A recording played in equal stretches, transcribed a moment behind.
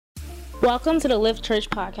Welcome to the Lift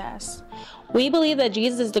Church podcast. We believe that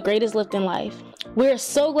Jesus is the greatest lift in life. We're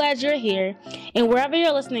so glad you're here, and wherever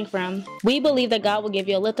you're listening from, we believe that God will give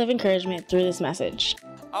you a lift of encouragement through this message.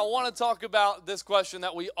 I want to talk about this question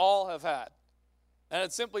that we all have had, and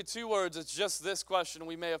it's simply two words. It's just this question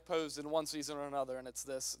we may have posed in one season or another, and it's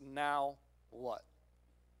this: now what?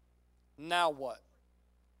 Now what?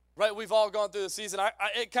 Right, we've all gone through the season.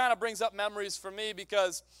 It kind of brings up memories for me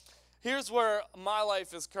because here's where my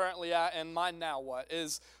life is currently at, and my now what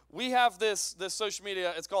is we have this social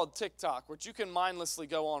media. It's called TikTok, which you can mindlessly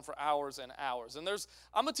go on for hours and hours. And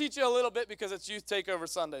I'm going to teach you a little bit because it's Youth Takeover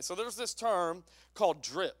Sunday. So there's this term called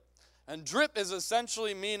drip. And drip is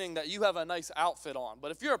essentially meaning that you have a nice outfit on. But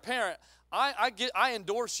if you're a parent, I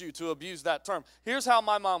endorse you to abuse that term. Here's how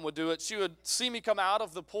my mom would do it. She would see me come out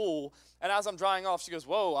of the pool, and as I'm drying off, she goes,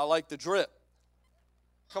 "Whoa, I like the drip."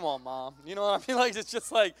 Come on, Mom. You know what I mean? Like, it's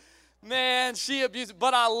just like, man, she abused it.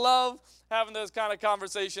 But I love having those kind of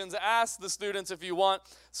conversations. Ask the students if you want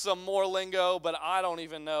some more lingo, but I don't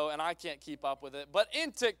even know, and I can't keep up with it. But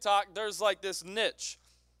in TikTok, there's like this niche,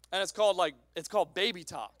 and it's called baby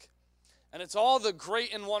talk. And it's all the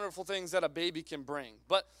great and wonderful things that a baby can bring.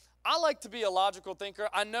 But I like to be a logical thinker.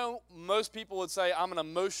 I know most people would say I'm an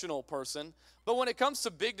emotional person, but when it comes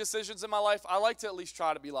to big decisions in my life, I like to at least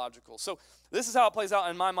try to be logical. So this is how it plays out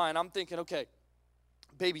in my mind. I'm thinking, okay,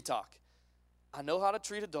 baby talk. I know how to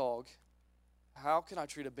treat a dog. How can I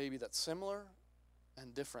treat a baby that's similar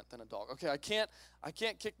and different than a dog? Okay, I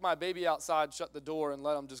can't kick my baby outside, shut the door, and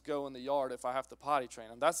let him just go in the yard if I have to potty train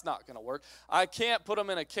him. That's not going to work. I can't put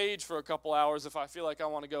him in a cage for a couple hours if I feel like I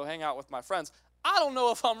want to go hang out with my friends. I don't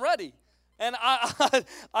know if I'm ready. And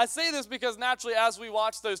I say this because naturally as we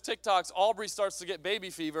watch those TikToks, Aubrey starts to get baby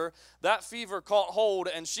fever. That fever caught hold,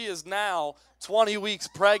 and she is now 20 weeks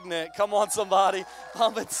pregnant. Come on, somebody.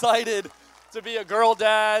 I'm excited to be a girl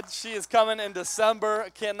dad. She is coming in December.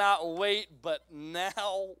 Cannot wait. But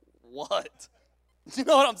now what? You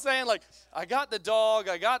know what I'm saying? Like, I got the dog.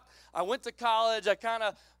 I went to college. I kind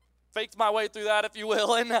of faked my way through that, if you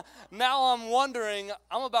will. And now I'm wondering,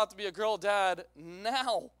 I'm about to be a girl dad.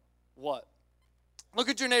 Now what? Look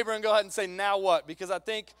at your neighbor and go ahead and say, now what? Because I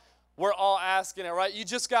think we're all asking it, right? You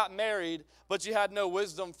just got married, but you had no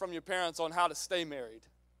wisdom from your parents on how to stay married.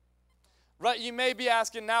 Right? You may be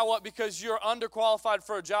asking, now what? Because you're underqualified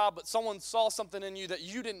for a job, but someone saw something in you that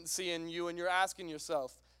you didn't see in you, and you're asking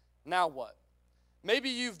yourself, now what? Maybe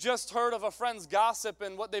you've just heard of a friend's gossip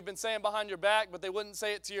and what they've been saying behind your back, but they wouldn't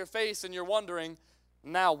say it to your face, and you're wondering,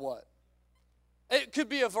 now what? It could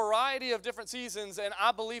be a variety of different seasons, and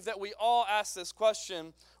I believe that we all ask this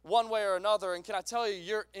question one way or another, and can I tell you,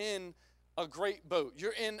 you're in a great boat.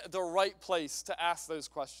 You're in the right place to ask those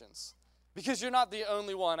questions because you're not the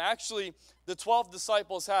only one. Actually, the 12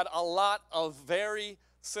 disciples had a lot of very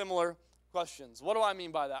similar questions. What do I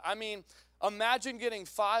mean by that? I mean, imagine getting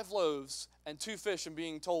 5 loaves and 2 fish and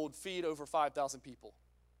being told, feed over 5,000 people.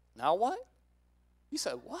 Now what? You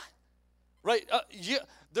said, what? Right?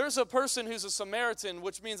 There's a person who's a Samaritan,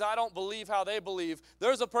 which means I don't believe how they believe.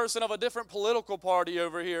 There's a person of a different political party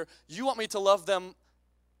over here. You want me to love them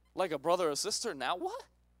like a brother or sister? Now what?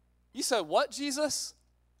 You said, what, Jesus?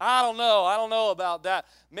 I don't know. I don't know about that.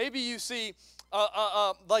 Maybe you see,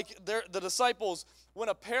 the disciples, when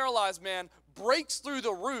a paralyzed man breaks through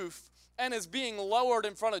the roof and is being lowered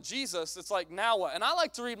in front of Jesus, it's like, now what? And I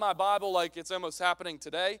like to read my Bible like it's almost happening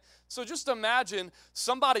today. So just imagine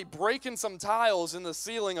somebody breaking some tiles in the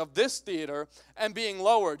ceiling of this theater and being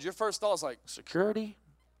lowered. Your first thought is like, security?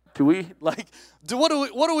 What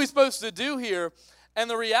are we supposed to do here? And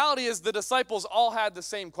the reality is the disciples all had the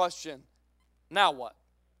same question. Now what?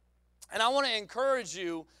 And I want to encourage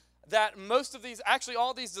you that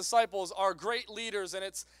all these disciples are great leaders, and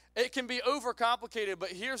it can be overcomplicated, but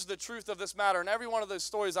here's the truth of this matter. And every one of those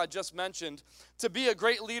stories I just mentioned, to be a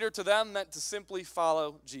great leader to them meant to simply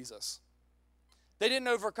follow Jesus. They didn't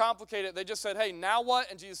overcomplicate it. They just said, hey, now what?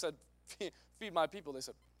 And Jesus said, feed my people. They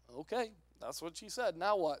said, okay, that's what she said.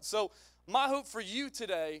 Now what? So my hope for you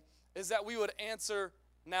today is that we would answer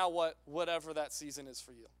now what, whatever that season is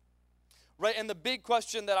for you. Right? And the big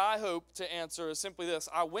question that I hope to answer is simply this.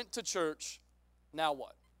 I went to church, now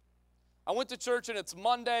what? I went to church and it's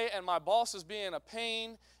Monday and my boss is being a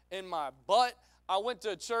pain in my butt. I went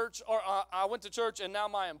to church and now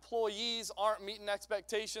my employees aren't meeting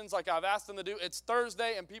expectations like I've asked them to do. It's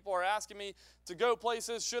Thursday and people are asking me to go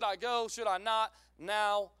places. Should I go? Should I not?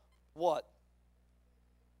 Now what?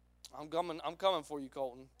 I'm coming for you,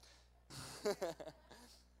 Colton.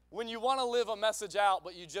 When you want to live a message out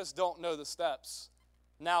but you just don't know the steps,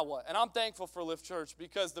 Now what? And I'm thankful for Lift Church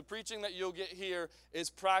because the preaching that you'll get here is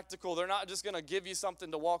practical. They're not just going to give you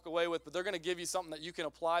something to walk away with, but they're going to give you something that you can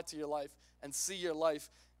apply to your life and see your life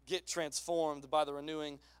get transformed by the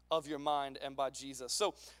renewing of your mind and by Jesus.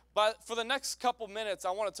 So for the next couple minutes,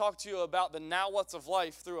 I want to talk to you about the now what's of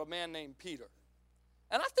life through a man named Peter.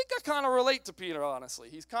 And I think I kind of relate to Peter, honestly.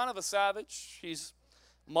 He's kind of a savage. He's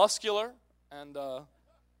muscular, and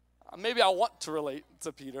maybe I want to relate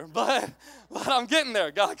to Peter, but I'm getting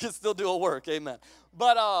there. God can still do a work, amen.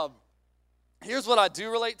 But here's what I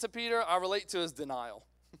do relate to Peter. I relate to his denial.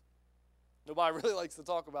 Nobody really likes to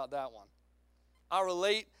talk about that one. I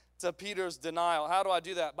relate to Peter's denial. How do I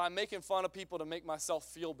do that? By making fun of people to make myself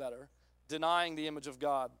feel better, denying the image of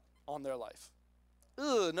God on their life.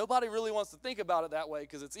 Nobody really wants to think about it that way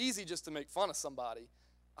because it's easy just to make fun of somebody.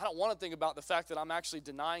 I don't want to think about the fact that I'm actually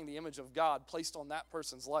denying the image of God placed on that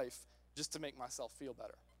person's life just to make myself feel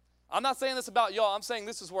better. I'm not saying this about y'all. I'm saying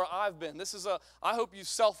this is where I've been. I hope you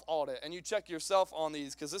self-audit and you check yourself on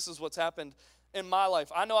these because this is what's happened in my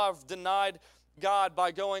life. I know I've denied God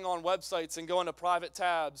by going on websites and going to private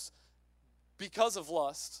tabs because of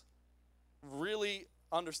lust, really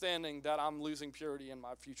understanding that I'm losing purity in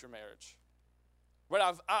my future marriage.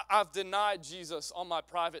 Right? I've denied Jesus on my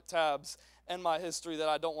private tabs and my history that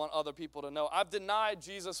I don't want other people to know. I've denied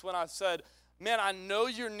Jesus when I've said, man, I know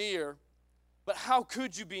you're near, but how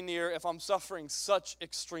could you be near if I'm suffering such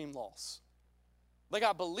extreme loss? Like,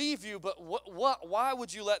 I believe you, but why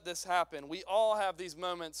would you let this happen? We all have these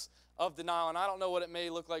moments of denial, and I don't know what it may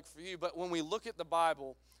look like for you, but when we look at the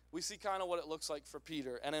Bible, we see kind of what it looks like for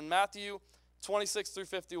Peter. And in Matthew 26 through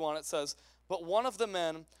 51, it says, but one of the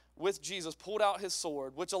men with Jesus pulled out his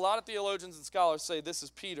sword, which a lot of theologians and scholars say this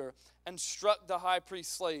is Peter, and struck the high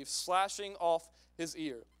priest's slave, slashing off his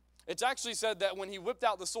ear. It's actually said that when he whipped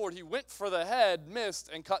out the sword, he went for the head, missed,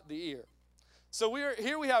 and cut the ear. So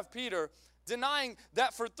here we have Peter denying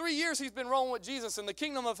that for 3 years he's been rolling with Jesus, and the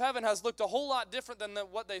kingdom of heaven has looked a whole lot different than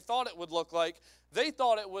what they thought it would look like. They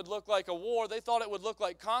thought it would look like a war. They thought it would look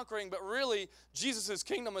like conquering, but really, Jesus'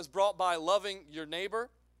 kingdom is brought by loving your neighbor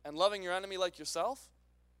and loving your enemy like yourself.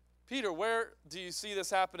 Peter, where do you see this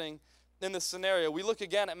happening in this scenario? We look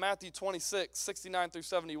again at Matthew 26, 69 through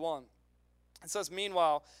 71. It says,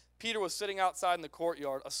 meanwhile, Peter was sitting outside in the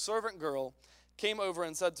courtyard. A servant girl came over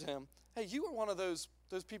and said to him, hey, you were one of those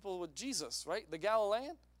people with Jesus, right? The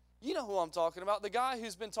Galilean? You know who I'm talking about. The guy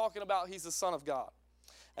who's been talking about he's the Son of God.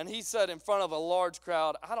 And he said in front of a large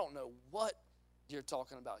crowd, I don't know what you're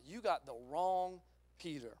talking about. You got the wrong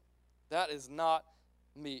Peter. That is not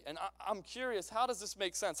me. And I'm curious, how does this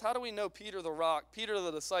make sense? How do we know Peter the rock, Peter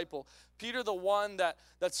the disciple, Peter the one that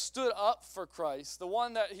stood up for Christ, the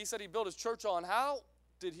one that he said he built his church on? How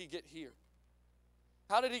did he get here?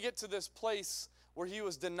 How did he get to this place where he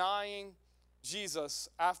was denying Jesus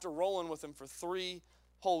after rolling with him for 3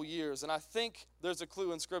 whole years? And I think there's a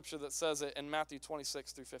clue in Scripture that says it in Matthew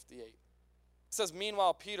 26 through 58. It says,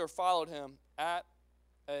 meanwhile, Peter followed him at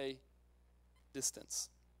a distance.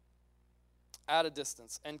 At a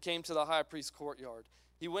distance, and came to the high priest's courtyard.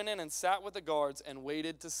 He went in and sat with the guards and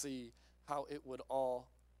waited to see how it would all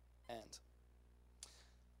end.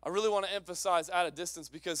 I really want to emphasize at a distance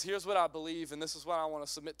because here's what I believe, and this is what I want to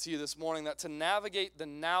submit to you this morning, that to navigate the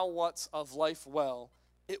now what's of life well,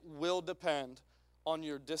 it will depend on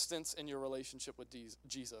your distance in your relationship with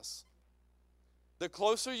Jesus. The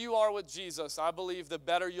closer you are with Jesus, I believe the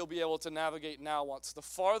better you'll be able to navigate now what's. The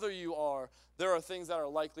farther you are, there are things that are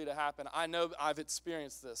likely to happen. I know I've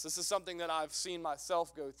experienced this. This is something that I've seen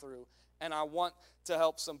myself go through, and I want to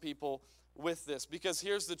help some people with this. Because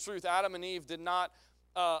here's the truth. Adam and Eve did not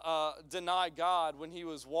deny God when he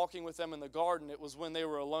was walking with them in the garden. It was when they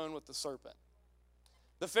were alone with the serpent.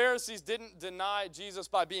 The Pharisees didn't deny Jesus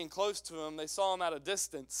by being close to him. They saw him at a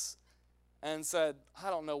distance and said, I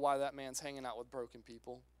don't know why that man's hanging out with broken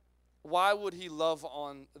people. Why would he love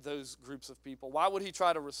on those groups of people? Why would he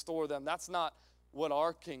try to restore them? That's not what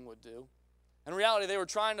our king would do. In reality, they were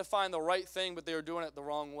trying to find the right thing, but they were doing it the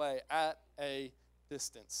wrong way, at a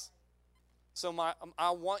distance. So I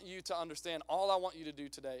want you to understand, all I want you to do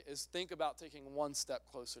today is think about taking one step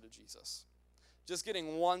closer to Jesus. Just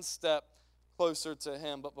getting one step closer to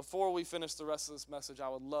him. But before we finish the rest of this message, I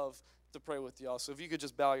would love to pray with y'all. So if you could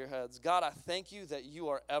just bow your heads. God, I thank you that you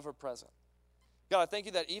are ever present. God, I thank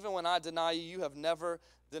you that even when I deny you, you have never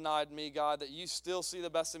denied me, God, that you still see the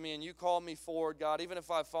best in me and you call me forward, God, even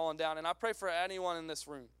if I've fallen down. And I pray for anyone in this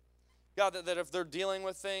room, God, that if they're dealing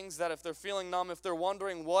with things, that if they're feeling numb, if they're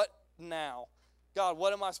wondering what now, God,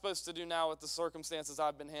 what am I supposed to do now with the circumstances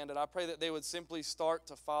I've been handed? I pray that they would simply start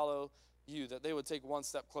to follow you, that they would take one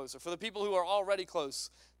step closer. For the people who are already close,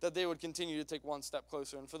 that they would continue to take one step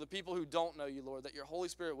closer. And for the people who don't know you, Lord, that your Holy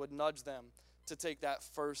Spirit would nudge them to take that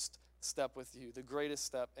first step with you, the greatest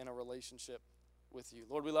step in a relationship with you.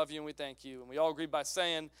 Lord, we love you and we thank you. And we all agree by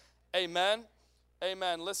saying amen.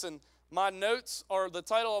 Amen. Listen, my notes, or the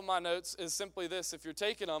title of my notes is simply this. If you're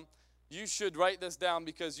taking them, you should write this down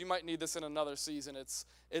because you might need this in another season. It's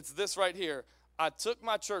this right here. I took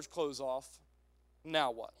my church clothes off.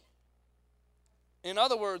 Now what? In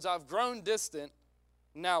other words, I've grown distant.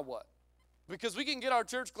 Now what? Because we can get our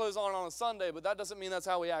church clothes on a Sunday, but that doesn't mean that's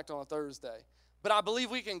how we act on a Thursday. But I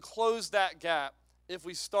believe we can close that gap if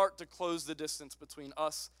we start to close the distance between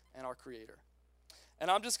us and our Creator. And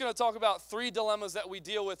I'm just going to talk about 3 dilemmas that we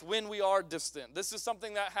deal with when we are distant. This is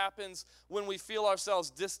something that happens when we feel ourselves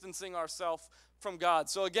distancing ourselves from God.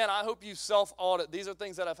 So again, I hope you self-audit. These are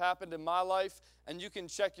things that have happened in my life, and you can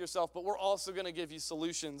check yourself, but we're also going to give you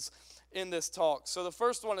solutions in this talk. So the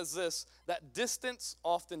first one is this, that distance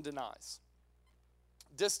often denies.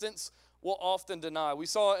 Distance will often deny. We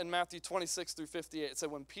saw it in Matthew 26 through 58. It said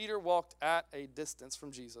when Peter walked at a distance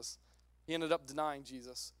from Jesus, he ended up denying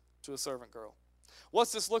Jesus to a servant girl.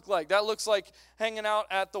 What's this look like? That looks like hanging out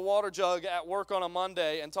at the water jug at work on a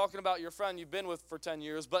Monday and talking about your friend you've been with for 10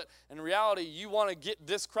 years, but in reality, you want to get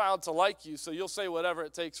this crowd to like you, so you'll say whatever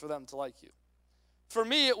it takes for them to like you. For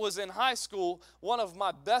me, it was in high school. One of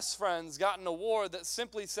my best friends got an award that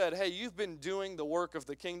simply said, hey, you've been doing the work of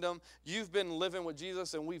the kingdom. You've been living with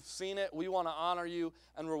Jesus, and we've seen it. We want to honor you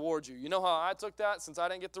and reward you. You know how I took that since I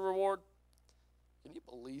didn't get the reward? Can you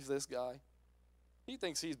believe this guy? He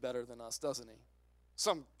thinks he's better than us, doesn't he?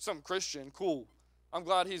 Some Christian, cool. I'm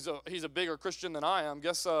glad he's a bigger Christian than I am.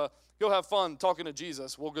 Guess go have fun talking to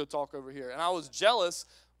Jesus. We'll go talk over here. And I was jealous,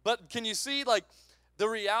 but can you see, like, the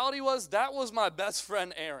reality was that was my best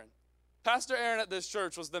friend Aaron. Pastor Aaron at this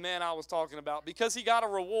church was the man I was talking about because he got a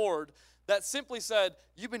reward that simply said,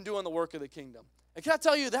 you've been doing the work of the kingdom. And can I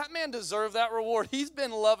tell you, that man deserved that reward. He's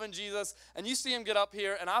been loving Jesus, and you see him get up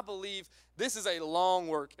here, and I believe this is a long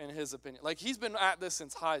work in his opinion. Like, he's been at this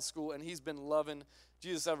since high school, and he's been loving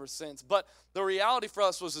Jesus ever since. But the reality for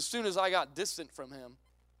us was as soon as I got distant from him,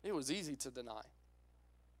 it was easy to deny.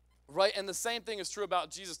 Right? And the same thing is true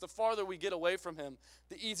about Jesus. The farther we get away from him,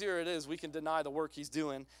 the easier it is we can deny the work he's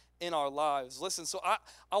doing in our lives. Listen, so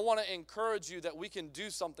I want to encourage you that we can do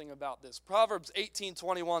something about this. Proverbs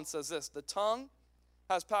 18:21 says this, the tongue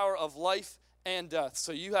has power of life and death.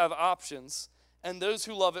 So you have options, and those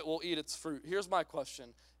who love it will eat its fruit. Here's my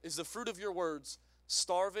question. Is the fruit of your words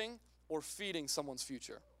starving or feeding someone's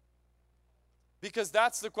future? Because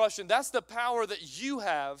that's the question. That's the power that you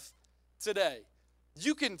have today.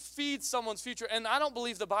 You can feed someone's future. And I don't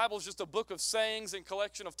believe the Bible is just a book of sayings and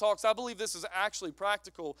collection of talks. I believe this is actually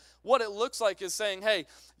practical. What it looks like is saying, hey,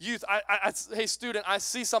 youth, hey, student, I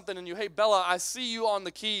see something in you. Hey, Bella, I see you on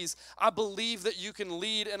the keys. I believe that you can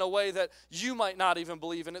lead in a way that you might not even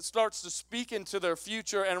believe. And it starts to speak into their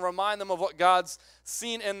future and remind them of what God's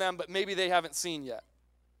seen in them, but maybe they haven't seen yet.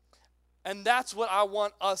 And that's what I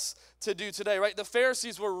want us to do today, right? The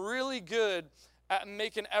Pharisees were really good at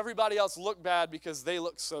making everybody else look bad because they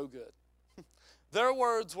look so good. Their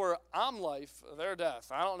words were, I'm life, they're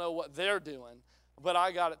death. I don't know what they're doing, but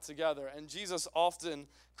I got it together. And Jesus often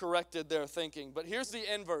corrected their thinking. But here's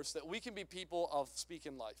the inverse, that we can be people of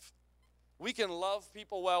speaking life. We can love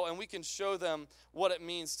people well, and we can show them what it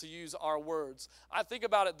means to use our words. I think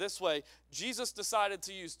about it this way. Jesus decided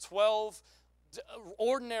to use 12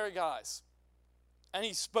 ordinary guys, and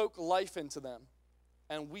he spoke life into them.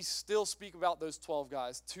 And we still speak about those 12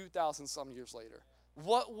 guys 2,000 some years later.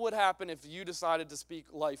 What would happen if you decided to speak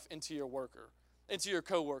life into your worker, into your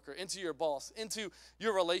coworker, into your boss, into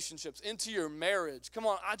your relationships, into your marriage? Come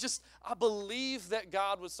on, I believe that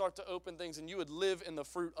God would start to open things and you would live in the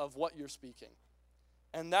fruit of what you're speaking.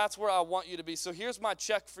 And that's where I want you to be. So here's my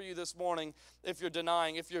check for you this morning if you're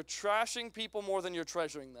denying. If you're trashing people more than you're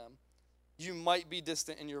treasuring them, you might be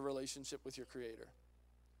distant in your relationship with your Creator.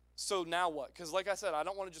 So now what? Because like I said, I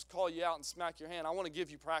don't want to just call you out and smack your hand. I want to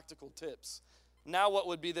give you practical tips. Now what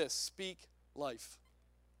would be this? Speak life.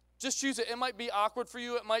 Just choose it. It might be awkward for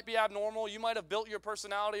you. It might be abnormal. You might have built your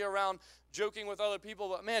personality around joking with other people.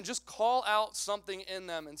 But man, just call out something in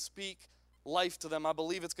them and speak life to them. I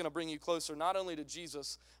believe it's going to bring you closer not only to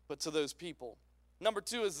Jesus, but to those people. Number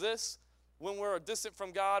 2 is this. When we're distant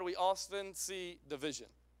from God, we often see division.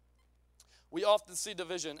 We often see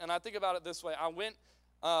division. And I think about it this way. I went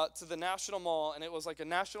to the National Mall, and it was like a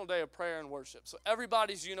national day of prayer and worship. So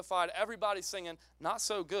everybody's unified, everybody's singing. Not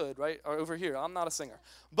so good, right? Or over here, I'm not a singer.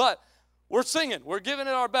 But we're singing, we're giving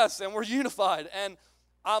it our best, and we're unified. And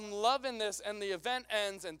I'm loving this, and the event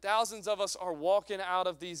ends, and thousands of us are walking out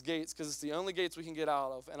of these gates because it's the only gates we can get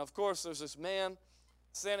out of. And of course, there's this man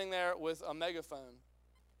standing there with a megaphone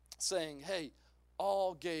saying, hey,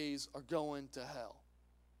 all gays are going to hell.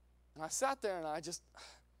 And I sat there and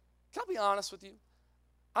can I be honest with you?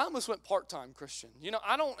 I almost went part-time Christian. You know,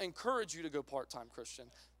 I don't encourage you to go part-time Christian.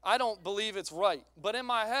 I don't believe it's right. But in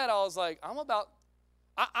my head, I was like, I'm about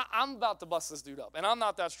to bust this dude up. And I'm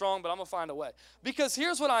not that strong, but I'm going to find a way. Because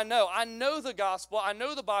here's what I know. I know the gospel. I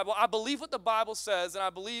know the Bible. I believe what the Bible says. And I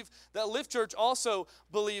believe that Lift Church also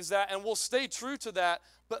believes that and will stay true to that.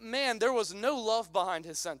 But man, there was no love behind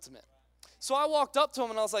his sentiment. So I walked up to him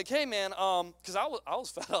and I was like, hey man, because I was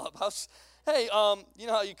fed up. Hey, you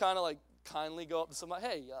know how you kind of like kindly go up to somebody,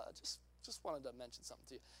 hey, just wanted to mention something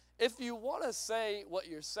to you. If you want to say what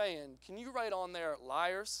you're saying, can you write on there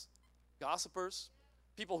liars, gossipers,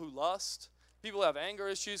 people who lust, people who have anger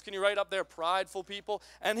issues? Can you write up there prideful people?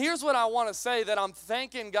 And here's what I want to say, that I'm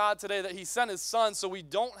thanking God today that he sent his son so we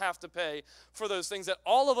don't have to pay for those things that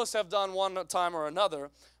all of us have done one time or another.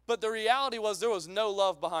 But the reality was there was no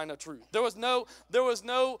love behind the truth. There was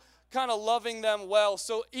no kind of loving them well.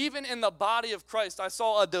 So even in the body of Christ, I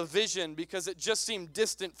saw a division because it just seemed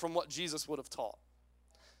distant from what Jesus would have taught.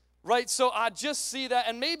 Right? So I just see that,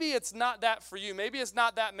 and maybe it's not that for you. Maybe it's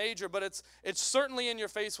not that major, but it's certainly in your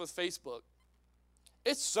face with Facebook.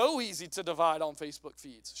 It's so easy to divide on Facebook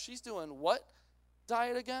feeds. She's doing what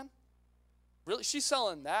diet again? Really? She's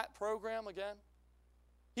selling that program again?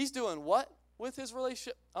 He's doing what with his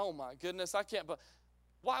relationship? Oh my goodness, I can't, but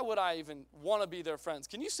why would I even want to be their friends?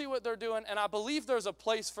 Can you see what they're doing? And I believe there's a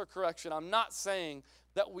place for correction. I'm not saying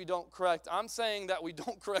that we don't correct. I'm saying that we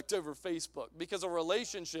don't correct over Facebook, because a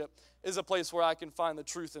relationship is a place where I can find the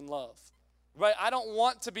truth and love. Right? I don't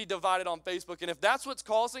want to be divided on Facebook. And if that's what's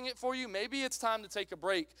causing it for you, maybe it's time to take a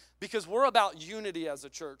break, because we're about unity as a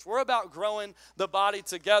church. We're about growing the body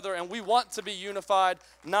together, and we want to be unified,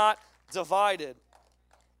 not divided.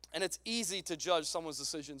 And it's easy to judge someone's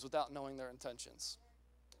decisions without knowing their intentions.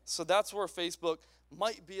 So that's where Facebook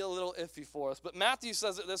might be a little iffy for us. But Matthew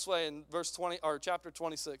says it this way in chapter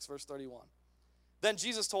 26, verse 31. Then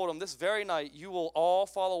Jesus told him, this very night you will all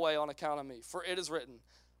fall away on account of me. For it is written,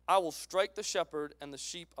 I will strike the shepherd and the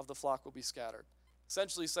sheep of the flock will be scattered.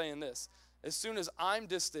 Essentially saying this, as soon as I'm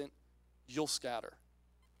distant, you'll scatter.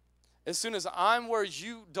 As soon as I'm where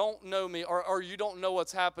you don't know me or you don't know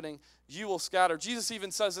what's happening, you will scatter. Jesus even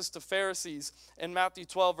says this to Pharisees in Matthew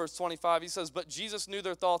 12, verse 25. He says, but Jesus knew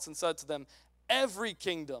their thoughts and said to them, every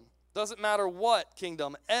kingdom, doesn't matter what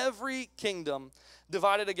kingdom, every kingdom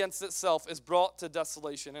divided against itself is brought to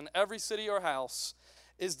desolation, and every city or house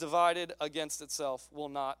is divided against itself will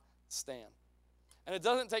not stand. And it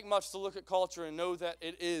doesn't take much to look at culture and know that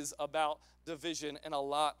it is about division in a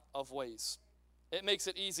lot of ways. It makes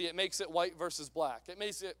it easy. It makes it white versus black. It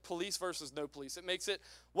makes it police versus no police. It makes it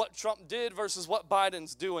what Trump did versus what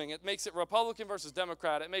Biden's doing. It makes it Republican versus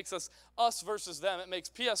Democrat. It makes us versus them. It makes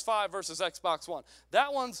PS5 versus Xbox One.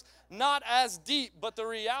 That one's not as deep, but the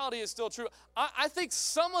reality is still true. I think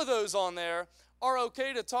some of those on there are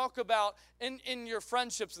okay to talk about in your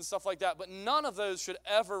friendships and stuff like that, but none of those should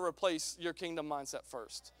ever replace your kingdom mindset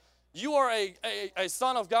first. You are a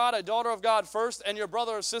son of God, a daughter of God first, and your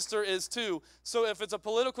brother or sister is too. So if it's a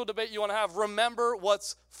political debate you want to have, remember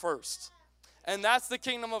what's first. And that's the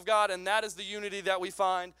kingdom of God, and that is the unity that we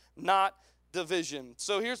find, not division.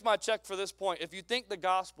 So here's my check for this point. If you think the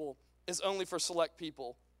gospel is only for select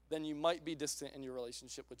people, then you might be distant in your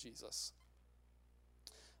relationship with Jesus.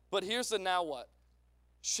 But here's the now what.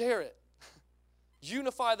 Share it.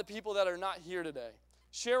 Unify the people that are not here today.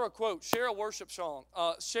 Share a quote, share a worship song,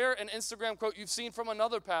 share an Instagram quote you've seen from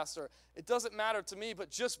another pastor. It doesn't matter to me, but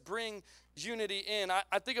just bring unity in.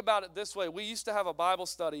 I think about it this way. We used to have a Bible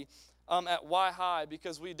study at Y High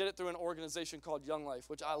because we did it through an organization called Young Life,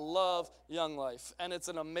 which I love Young Life, and it's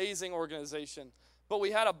an amazing organization. But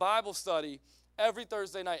we had a Bible study every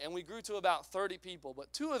Thursday night, and we grew to about 30 people,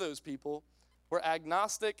 but 2 of those people were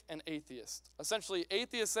agnostic and atheist. Essentially,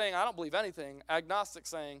 atheist saying, I don't believe anything. Agnostic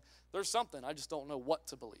saying, there's something, I just don't know what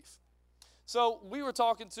to believe. So we were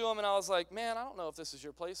talking to him, and I was like, man, I don't know if this is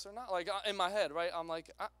your place or not. Like, in my head, right? I'm like,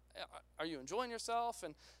 are you enjoying yourself?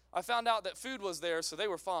 And I found out that food was there, so they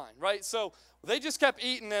were fine, right? So they just kept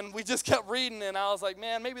eating, and we just kept reading, and I was like,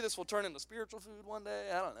 man, maybe this will turn into spiritual food one day.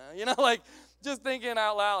 I don't know. You know, like, just thinking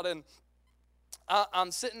out loud. And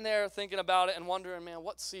I'm sitting there thinking about it and wondering, man,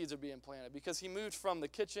 what seeds are being planted? Because he moved from the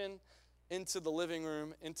kitchen into the living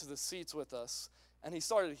room, into the seats with us, and he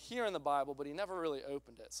started hearing the Bible, but he never really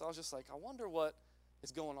opened it. So I was just like, I wonder what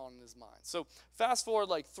is going on in his mind. So fast forward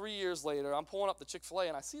like 3 years later, I'm pulling up the Chick-fil-A,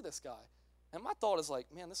 and I see this guy. And my thought is like,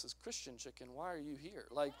 man, this is Christian chicken. Why are you here?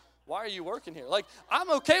 Like, why are you working here? Like,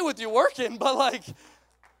 I'm okay with you working, but like,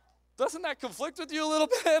 doesn't that conflict with you a little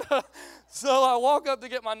bit? So I walk up to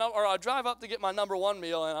get my number, or I drive up to get my number one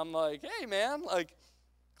meal, and I'm like, hey, man, like,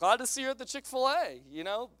 glad to see you at the Chick-fil-A, you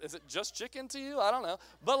know? Is it just chicken to you? I don't know.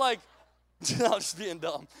 But like, I'm just being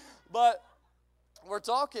dumb. But we're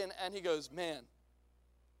talking, and he goes, man,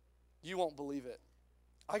 you won't believe it.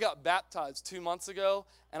 I got baptized 2 months ago,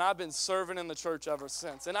 and I've been serving in the church ever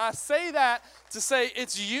since. And I say that to say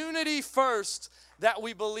it's unity first that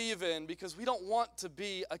we believe in, because we don't want to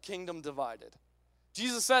be a kingdom divided.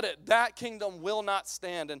 Jesus said it, that kingdom will not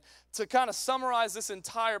stand. And to kind of summarize this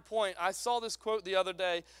entire point, I saw this quote the other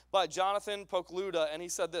day by Jonathan Pokluda, and he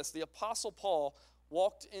said this: the Apostle Paul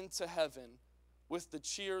walked into heaven with the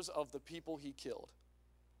cheers of the people he killed.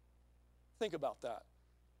 Think about that.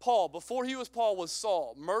 Paul, before he was Paul, was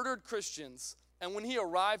Saul, murdered Christians, and when he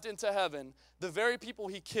arrived into heaven, the very people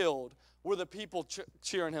he killed were the people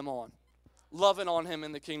cheering him on, loving on him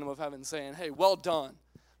in the kingdom of heaven, saying, hey, well done,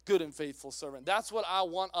 good and faithful servant. That's what I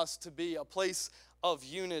want us to be, a place of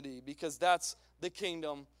unity, because that's the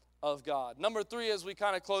kingdom of God. Number 3, as we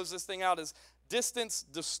kind of close this thing out, is distance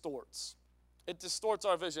distorts. It distorts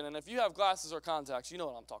our vision. And if you have glasses or contacts, you know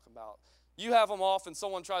what I'm talking about. You have them off and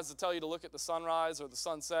someone tries to tell you to look at the sunrise or the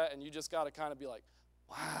sunset, and you just got to kind of be like,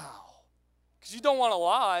 wow. Because you don't want to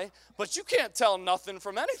lie, but you can't tell nothing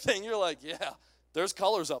from anything. You're like, yeah, there's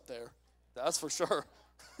colors up there. That's for sure.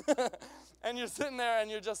 And you're sitting there and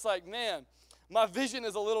you're just like, man, my vision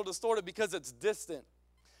is a little distorted because it's distant.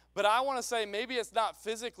 But I want to say maybe it's not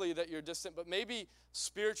physically that you're distant, but maybe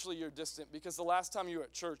spiritually you're distant because the last time you were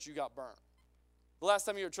at church, you got burnt. The last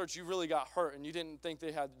time you were at church, you really got hurt and you didn't think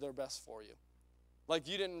they had their best for you. Like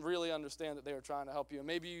you didn't really understand that they were trying to help you. And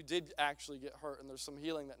maybe you did actually get hurt and there's some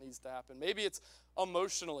healing that needs to happen. Maybe it's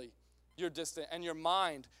emotionally you're distant, and your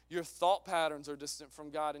mind, your thought patterns are distant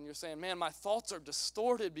from God, and you're saying, man, my thoughts are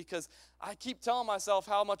distorted because I keep telling myself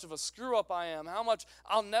how much of a screw up I am, how much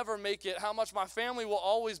I'll never make it, how much my family will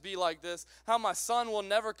always be like this, how my son will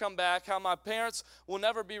never come back, how my parents will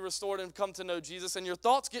never be restored and come to know Jesus, and your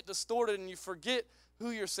thoughts get distorted and you forget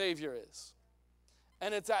who your Savior is.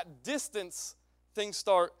 And it's at distance things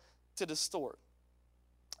start to distort.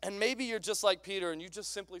 And maybe you're just like Peter and you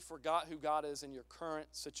just simply forgot who God is in your current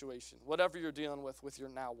situation, whatever you're dealing with your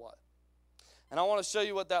now what. And I want to show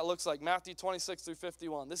you what that looks like. Matthew 26 through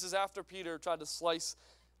 51. This is after Peter tried to slice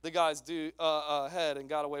the guy's head and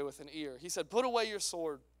got away with an ear. He said, put away your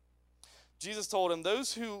sword. Jesus told him,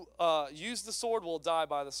 those who use the sword will die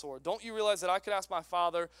by the sword. Don't you realize that I could ask my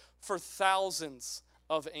Father for thousands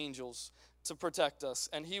of angels to protect us,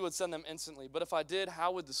 and he would send them instantly? But if I did,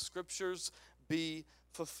 how would the scriptures be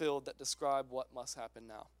fulfilled that describe what must happen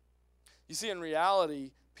now? You see, in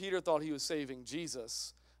reality, Peter thought he was saving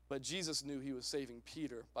Jesus, but Jesus knew he was saving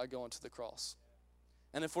Peter by going to the cross.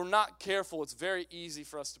 And if we're not careful, it's very easy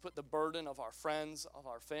for us to put the burden of our friends, of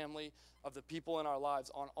our family, of the people in our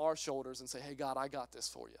lives on our shoulders and say, hey, God, I got this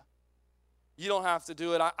for you. You don't have to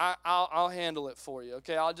do it. I'll handle it for you,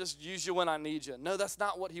 okay? I'll just use you when I need you. No, that's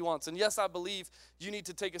not what he wants. And yes, I believe you need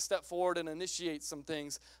to take a step forward and initiate some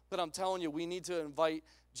things, but I'm telling you, we need to invite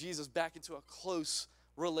Jesus back into a close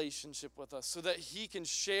relationship with us so that he can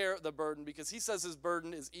share the burden, because he says his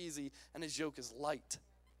burden is easy and his yoke is light.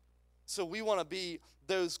 So we want to be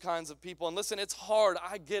those kinds of people. And listen, it's hard.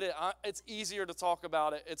 I get it. It's easier to talk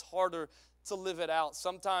about it. It's harder to live it out.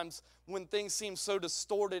 Sometimes when things seem so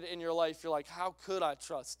distorted in your life, you're like, how could I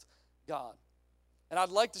trust God? And I'd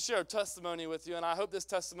like to share a testimony with you, and I hope this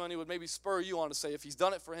testimony would maybe spur you on to say, if he's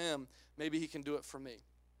done it for him, maybe he can do it for me.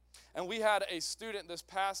 And we had a student this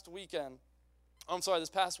past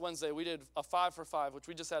Wednesday, we did a 5 for 5, which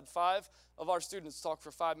we just had 5 of our students talk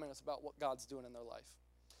for 5 minutes about what God's doing in their life.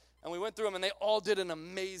 And we went through them, and they all did an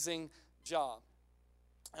amazing job.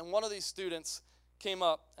 And one of these students came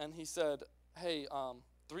up, and he said, hey,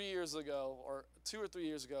 3 years ago, or 2 or 3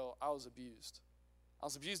 years ago, I was abused. I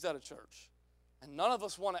was abused at a church. And none of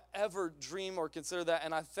us want to ever dream or consider that.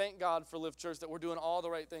 And I thank God for Lift Church that we're doing all the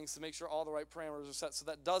right things to make sure all the right parameters are set so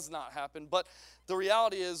that does not happen. But the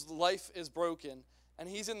reality is life is broken. And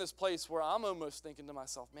he's in this place where I'm almost thinking to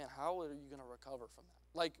myself, man, how are you going to recover from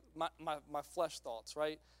that? Like my flesh thoughts,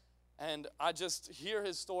 right? And I just hear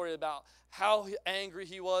his story about how angry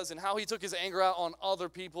he was and how he took his anger out on other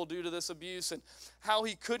people due to this abuse and how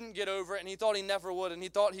he couldn't get over it and he thought he never would and he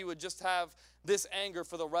thought he would just have this anger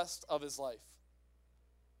for the rest of his life.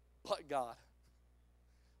 But God.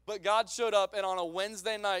 But God showed up, and on a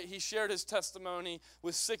Wednesday night, he shared his testimony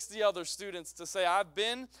with 60 other students to say, I've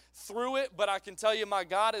been through it, but I can tell you my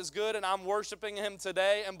God is good, and I'm worshiping him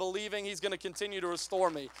today and believing he's going to continue to restore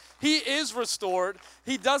me. He is restored.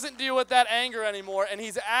 He doesn't deal with that anger anymore, and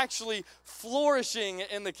he's actually flourishing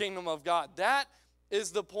in the kingdom of God. That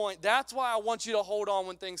is the point. That's why I want you to hold on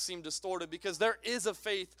when things seem distorted, because there is a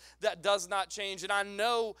faith that does not change. And I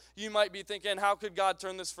know you might be thinking, how could God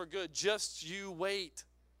turn this for good? Just you wait.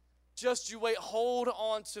 Just you wait. Hold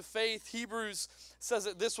on to faith. Hebrews says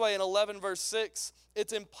it this way in 11 verse 6.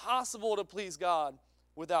 It's impossible to please God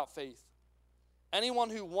without faith. Anyone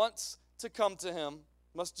who wants to come to him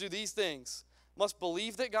must do these things. Must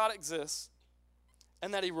believe that God exists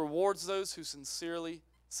and that he rewards those who sincerely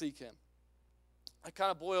seek him. I kind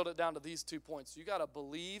of boiled it down to these 2 points. You got to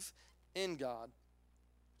believe in God,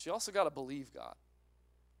 but you also got to believe God.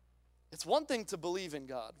 It's one thing to believe in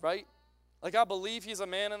God, right? Like, I believe he's a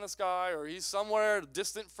man in the sky, or he's somewhere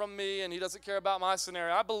distant from me and he doesn't care about my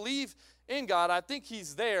scenario. I believe in God. I think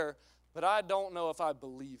he's there, but I don't know if I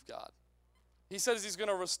believe God. He says he's going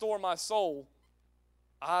to restore my soul.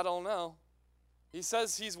 I don't know. He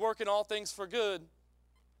says he's working all things for good.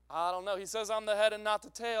 I don't know. He says I'm the head and not the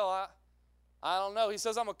tail. I don't know. He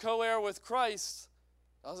says I'm a co-heir with Christ.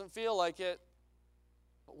 Doesn't feel like it.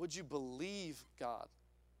 But would you believe God?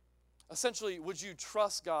 Essentially, would you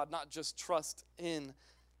trust God, not just trust in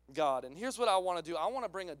God? And here's what I want to do. I want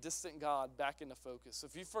to bring a distant God back into focus.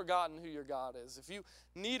 If you've forgotten who your God is, if you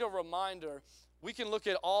need a reminder, we can look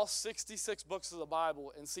at all 66 books of the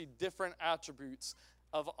Bible and see different attributes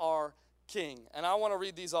of our King. And I want to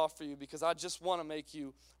read these off for you because I just want to make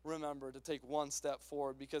you remember to take one step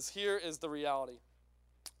forward, because here is the reality.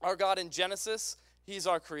 Our God in Genesis, he's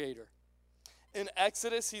our creator. In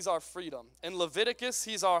Exodus, he's our freedom. In Leviticus,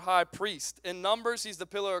 he's our high priest. In Numbers, he's the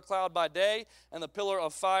pillar of cloud by day and the pillar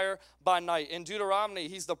of fire by night. In Deuteronomy,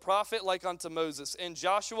 he's the prophet like unto Moses. In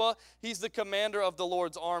Joshua, he's the commander of the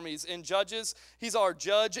Lord's armies. In Judges, he's our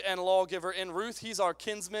judge and lawgiver. In Ruth, he's our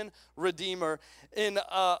kinsman redeemer. In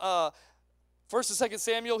 1st and 2nd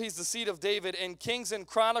Samuel, he's the seed of David. In Kings and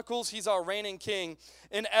Chronicles, he's our reigning king.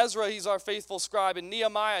 In Ezra, he's our faithful scribe. In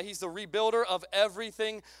Nehemiah, he's the rebuilder of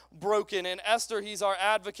everything broken. In Esther, he's our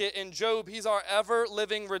advocate. In Job, he's our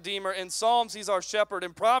ever-living redeemer. In Psalms, he's our shepherd.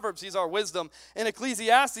 In Proverbs, he's our wisdom. In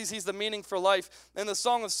Ecclesiastes, he's the meaning for life. In the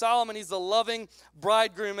Song of Solomon, he's the loving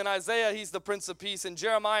bridegroom. In Isaiah, he's the Prince of Peace. In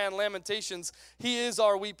Jeremiah and Lamentations, he is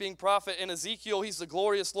our weeping prophet. In Ezekiel, he's the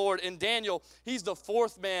glorious Lord. In Daniel, he's the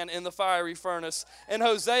fourth man in the fiery furnace. In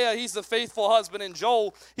Hosea, he's the faithful husband. In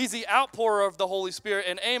Joel, he's the outpourer of the Holy Spirit.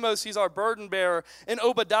 In Amos, he's our burden bearer. In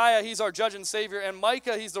Obadiah, he's our judge and savior. In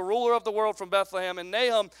Micah, he's the ruler of the world from Bethlehem. In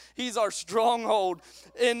Nahum, he's our stronghold.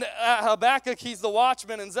 In Habakkuk, he's the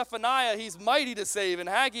watchman. In Zephaniah, he's mighty to save. In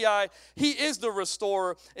Haggai, he is the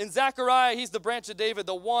restorer. In Zechariah, he's the branch of David,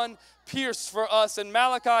 the one pierced for us. In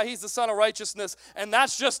Malachi, he's the son of righteousness. And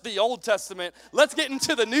that's just the Old Testament. Let's get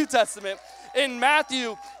into the New Testament. In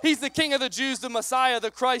Matthew, he's the King of the Jews, the Messiah,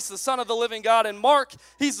 the Christ, the Son of the living God. In Mark,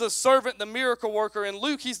 he's the servant, the miracle worker. In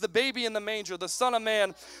Luke, he's the baby in the manger, the Son of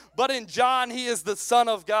Man. But in John, he is the Son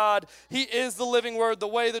of God. He is the living word, the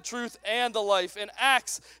way, the truth, and the life. In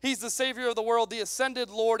Acts, he's the Savior of the world, the ascended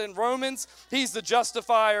Lord. In Romans, he's the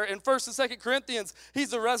justifier. In 1st and 2nd Corinthians, he's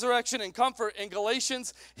the resurrection and comfort. In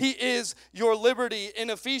Galatians, he is your liberty. In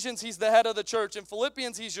Ephesians, he's the head of the church. In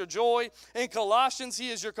Philippians, he's your joy. In Colossians, he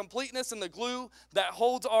is your completeness and the glue that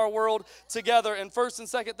holds our world together. In 1st and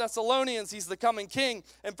 2nd Thessalonians, he's the coming king.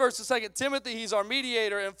 In 1st and 2nd Timothy, he's our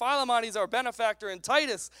mediator. In Philemon, he's our benefactor. In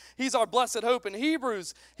Titus, he's our blessed hope. In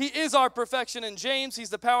Hebrews, he is our perfection. In James, he's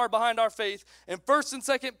the power behind our faith. In 1st and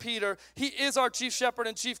 2nd Peter, he is our chief shepherd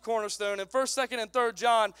and chief cornerstone. In 1st, 2nd, and 3rd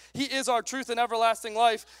John, he is our truth and everlasting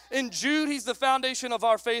life. In Jude, he's the foundation of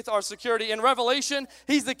our faith, our security. In Revelation,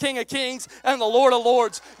 he's the King of kings and the Lord of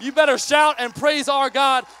lords. You better shout and praise our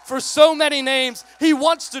God for so many names. He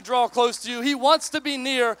wants to draw close to you. He wants to be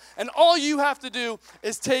near. And all you have to do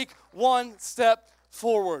is take one step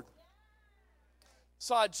forward.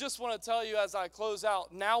 So I just want to tell you as I close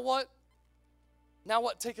out, now what? Now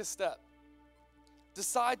what? Take a step.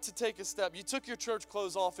 Decide to take a step. You took your church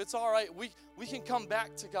clothes off. It's all right. We can come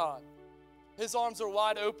back to God. His arms are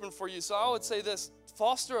wide open for you. So I would say this,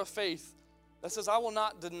 foster a faith that says, I will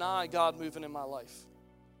not deny God moving in my life.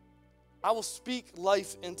 I will speak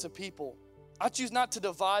life into people. I choose not to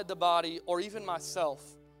divide the body or even myself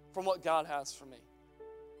from what God has for me.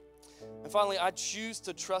 And finally, I choose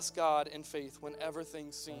to trust God in faith whenever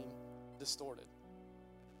things seem distorted.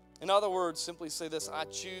 In other words, simply say this, I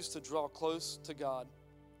choose to draw close to God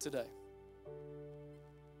today.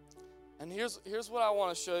 And here's what I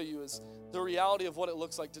want to show you is the reality of what it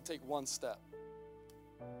looks like to take one step.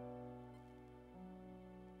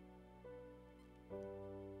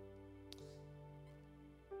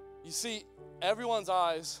 You see, everyone's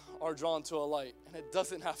eyes are drawn to a light, and it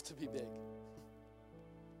doesn't have to be big.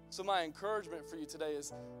 So my encouragement for you today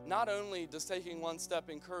is not only does taking one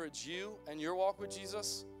step encourage you and your walk with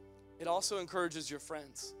Jesus, it also encourages your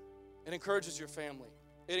friends. It encourages your family.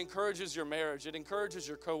 It encourages your marriage. It encourages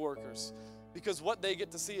your coworkers, because what they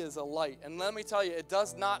get to see is a light. And let me tell you, it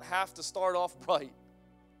does not have to start off bright.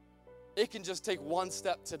 It can just take one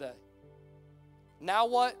step today. Now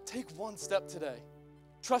what? Take one step today.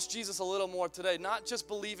 Trust Jesus a little more today. Not just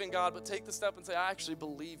believe in God, but take the step and say, I actually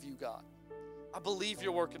believe you, God. I believe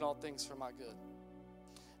you're working all things for my good.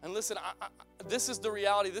 And listen, this is the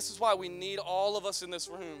reality. This is why we need all of us in this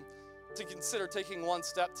room to consider taking one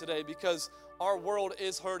step today, because our world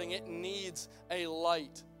is hurting. It needs a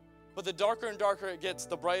light. But the darker and darker it gets,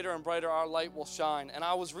 the brighter and brighter our light will shine. And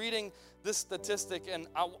I was reading this statistic, and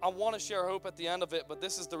I want to share hope at the end of it, but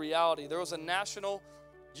this is the reality. There was a national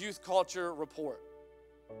youth culture report.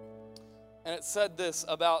 And it said this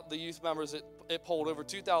about the youth members. It polled over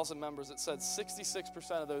 2,000 members. It said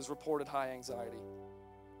 66% of those reported high anxiety.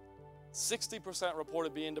 60%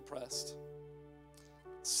 reported being depressed.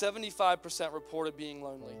 75% reported being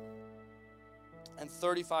lonely. And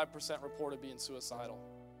 35% reported being suicidal.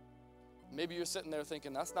 Maybe you're sitting there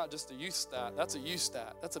thinking, that's not just a youth stat. That's a you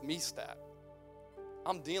stat. That's a me stat.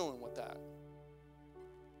 I'm dealing with that.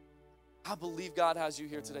 I believe God has you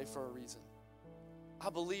here today for a reason. I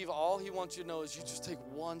believe all he wants you to know is you just take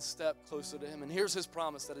one step closer to him. And here's his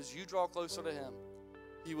promise, that as you draw closer to him,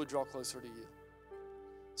 he would draw closer to you.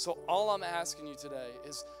 So all I'm asking you today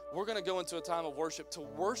is we're going to go into a time of worship to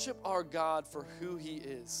worship our God for who he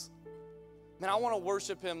is. Man, I want to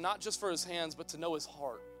worship him not just for his hands, but to know his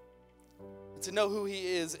heart. And to know who he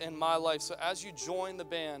is in my life. So as you join the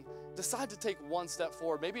band, decide to take one step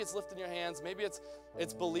forward. Maybe it's lifting your hands. Maybe it's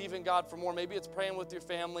believing God for more. Maybe it's praying with your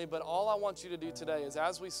family. But all I want you to do today is,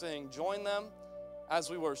 as we sing, join them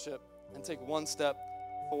as we worship and take one step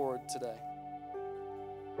forward today.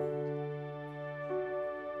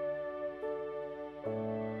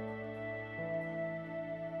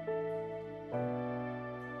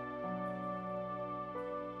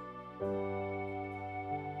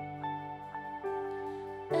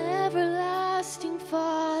 Everlasting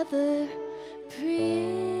Father,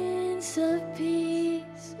 Prince of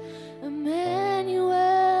Peace,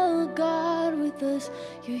 Emmanuel, God with us,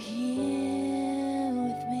 you're here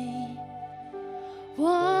with me.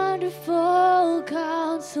 Wonderful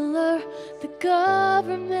Counselor, the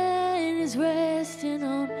government is resting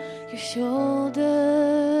on your shoulders.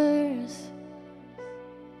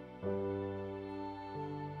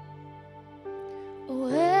 Oh,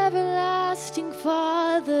 everlasting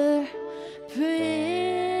Father,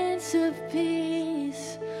 Prince of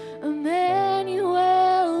Peace,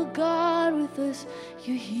 Emmanuel, God with us,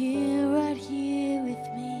 you're here, right here with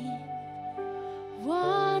me.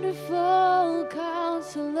 Wonderful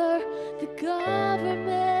Counselor, the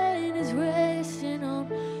government is resting on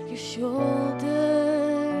your shoulders.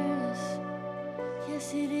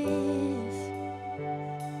 Yes, it is.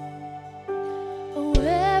 Oh,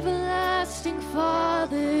 everlasting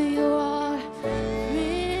Father, you are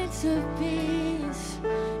Prince of Peace,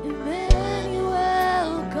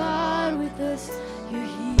 Emmanuel, God with us, you're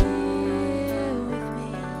here with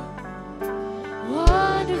me.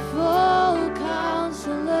 Wonderful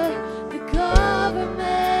Counselor, the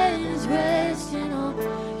government is resting on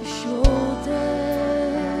your shoulders.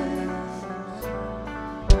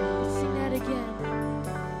 Let's sing that again.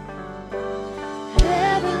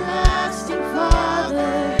 Everlasting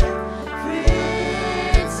Father,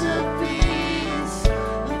 Prince of Peace,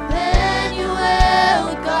 Emmanuel.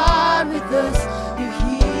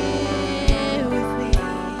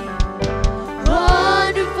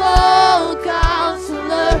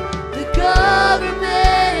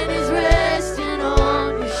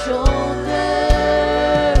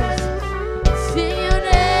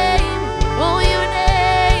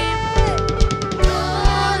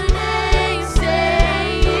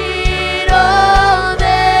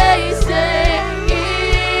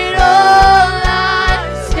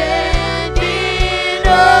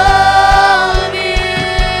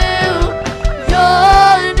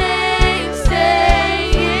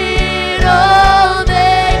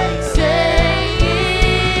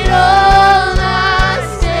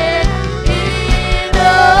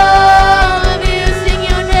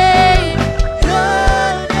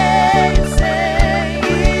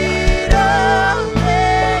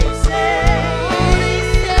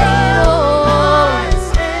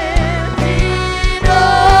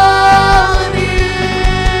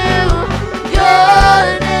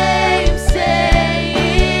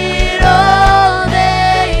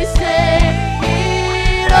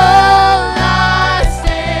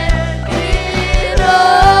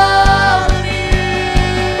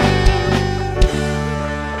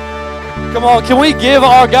 Come on, can we give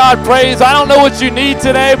our God praise? I don't know what you need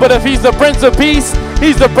today, but if he's the Prince of Peace,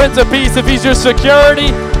 he's the Prince of Peace. If he's your security,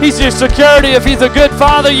 he's your security. If he's a good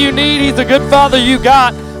father you need, he's a good father you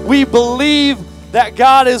got. We believe that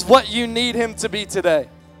God is what you need him to be today.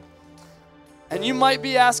 And you might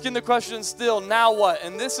be asking the question still, now what?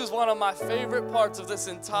 And this is one of my favorite parts of this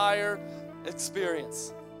entire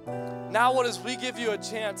experience. Now what is we give you a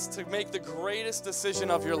chance to make the greatest decision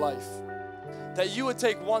of your life. That you would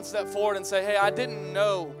take one step forward and say, hey, I didn't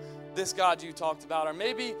know this God you talked about. Or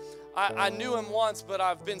maybe I knew him once, but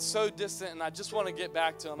I've been so distant and I just want to get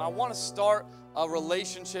back to him. I want to start a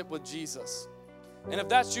relationship with Jesus. And if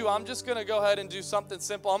that's you, I'm just going to go ahead and do something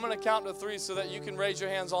simple. I'm going to count to 3 so that you can raise your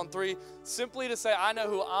hands on 3, simply to say, I know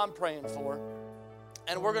who I'm praying for.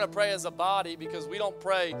 And we're going to pray as a body because we don't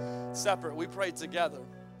pray separate. We pray together.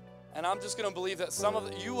 And I'm just going to believe that some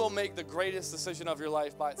of you will make the greatest decision of your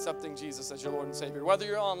life by accepting Jesus as your Lord and Savior, whether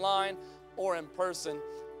you're online or in person.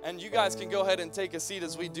 And you guys can go ahead and take a seat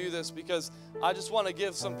as we do this, because I just want to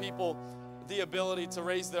give some people the ability to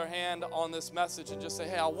raise their hand on this message and just say,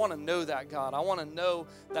 hey, I want to know that God. I want to know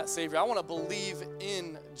that Savior. I want to believe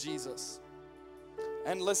in Jesus.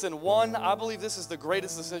 And listen, I believe this is the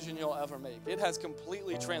greatest decision you'll ever make. It has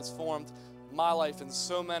completely transformed my life and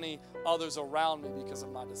so many others around me because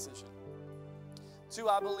of my decision. 2,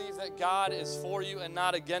 I believe that God is for you and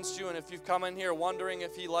not against you. And if you've come in here wondering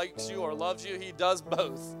if he likes you or loves you, he does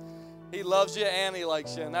both. He loves you and he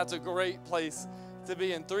likes you, and that's a great place to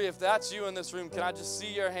be in. 3, if that's you in this room, can I just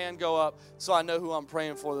see your hand go up so I know who I'm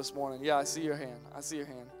praying for this morning? Yeah, I see your hand. I see your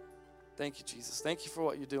hand. Thank you, Jesus. Thank you for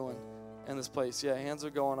what you're doing in this place. Yeah, hands are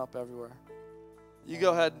going up everywhere. You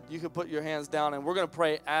go ahead, you can put your hands down, and we're going to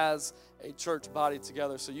pray as a church body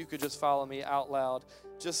together. So you could just follow me out loud.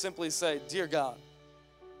 Just simply say, Dear God,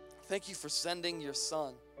 thank you for sending your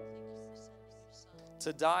son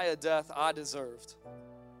to die a death I deserved,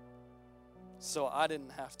 so I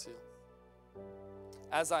didn't have to.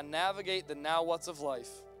 As I navigate the now what's of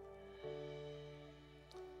life,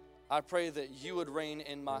 I pray that you would reign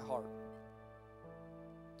in my heart.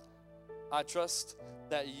 I trust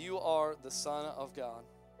that you are the Son of God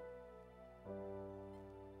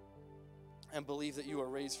and believe that you are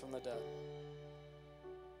raised from the dead.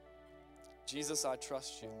 Jesus, I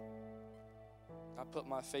trust you. I put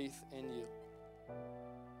my faith in you.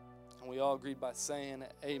 And we all agreed by saying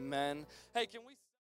amen. Hey, can we